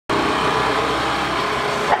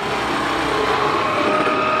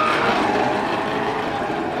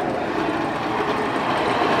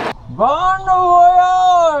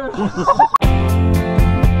Talk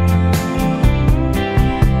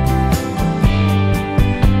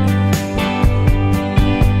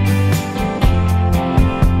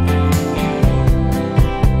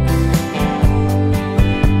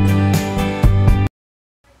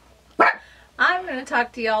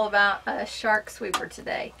to y'all about a shark sweeper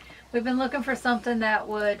today. We've been looking for something that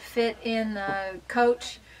would fit in the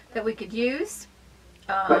coach that we could use,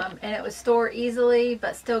 and it would store easily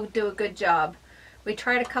but still do a good job. We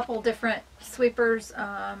tried a couple different sweepers,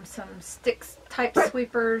 some sticks type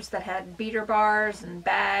sweepers that had beater bars and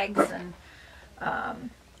bags, and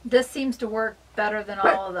this seems to work better than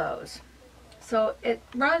all of those. So it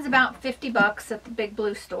runs about 50 bucks at the Big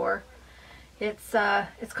Blue store. It's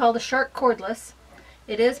called a Shark Cordless.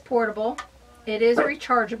 It is portable. It is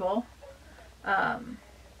rechargeable.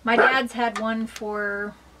 My dad's had one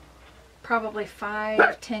for probably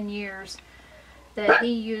 5-10 years that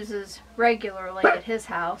he uses regularly at his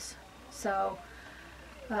house. So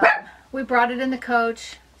we brought it in the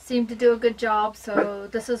coach. Seemed to do a good job. So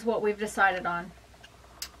this is what we've decided on.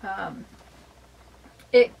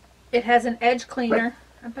 It has an edge cleaner.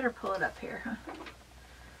 I better pull it up here, huh?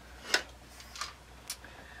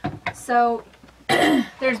 So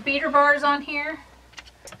there's beater bars on here,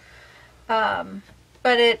 but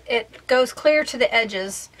it goes clear to the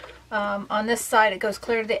edges. On this side it goes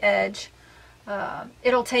clear to the edge.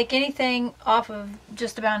 It'll take anything off of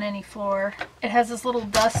just about any floor. It has this little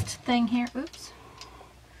dust thing here. Oops.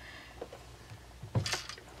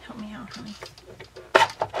 Help me out, honey.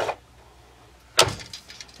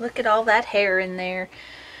 Look at all that hair in there.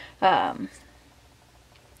 And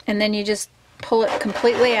then you just pull it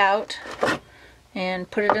completely out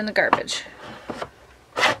and put it in the garbage.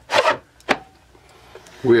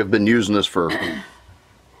 We have been using this for a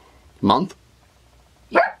month?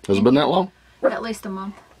 Yeah. Has it been that long? At least a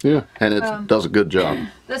month. Yeah, and it does a good job.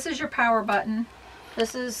 This is your power button.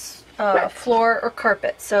 This is floor or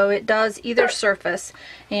carpet, so it does either surface.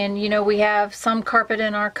 And you know, we have some carpet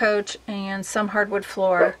in our coach and some hardwood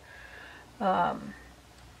floor.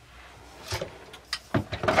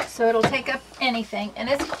 So it'll take up anything, and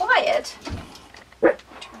it's quiet.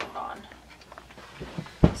 Turn it on.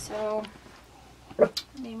 So let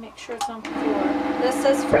me make sure it's on floor. This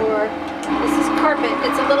says floor. This is carpet.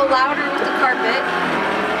 It's a little louder with the carpet.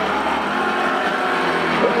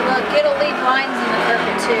 Look, it'll leave lines in the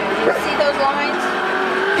carpet too. You see those lines?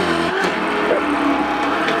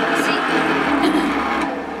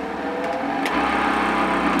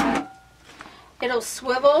 See? It'll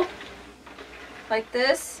swivel like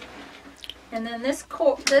this, and then this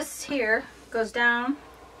here goes down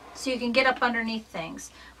so you can get up underneath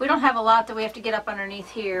things. We don't have a lot that we have to get up underneath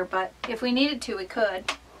here, but if we needed to, we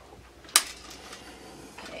could.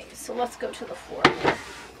 Okay, so let's go to the floor here.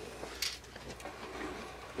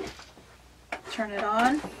 Turn it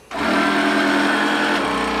on.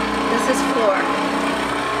 This is floor.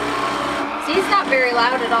 See, it's not very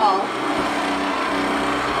loud at all.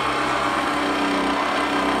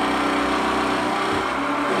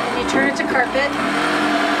 Turn it to carpet.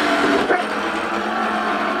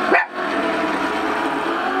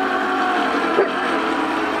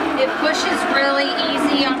 It pushes really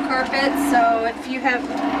easy on carpet, so if you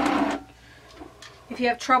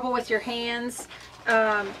have trouble with your hands,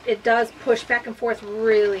 it does push back and forth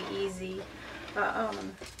really easy.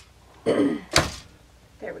 There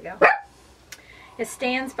we go. It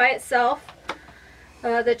stands by itself.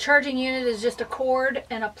 The charging unit is just a cord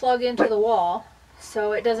and a plug into the wall.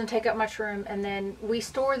 So it doesn't take up much room, and then we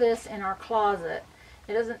store this in our closet.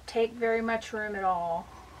 It doesn't take very much room at all.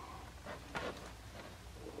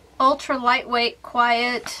 Ultra lightweight,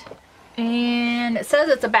 quiet, and it says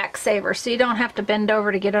it's a back saver, so you don't have to bend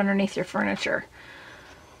over to get underneath your furniture.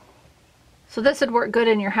 So this would work good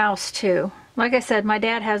in your house too. Like I said, my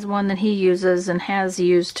dad has one that he uses and has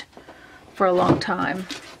used for a long time.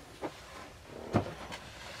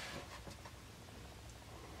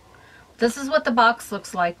 This is what the box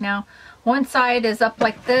looks like. Now, one side is up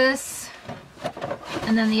like this,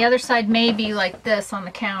 and then the other side may be like this on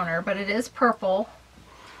the counter, but it is purple.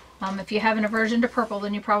 If you have an aversion to purple,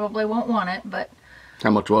 then you probably won't want it, but...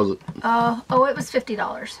 How much was it? Oh, it was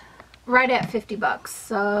 $50. Right at 50 bucks.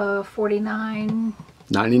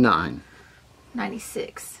 $49.99.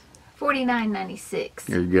 96. $49.96.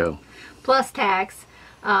 There you go. Plus tax.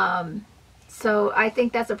 So I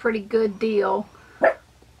think that's a pretty good deal.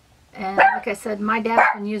 And like I said, my dad's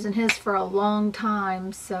been using his for a long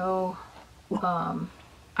time, so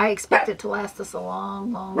I expect it to last us a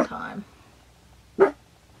long, long time.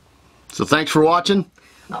 So thanks for watching.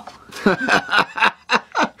 Oh.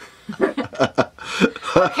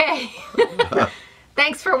 Okay.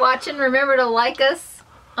 Thanks for watching. Remember to like us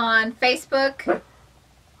on Facebook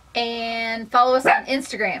and follow us on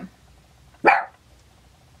Instagram.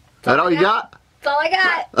 That all you got? That's all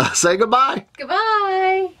I got. Say goodbye.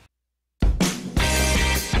 Goodbye.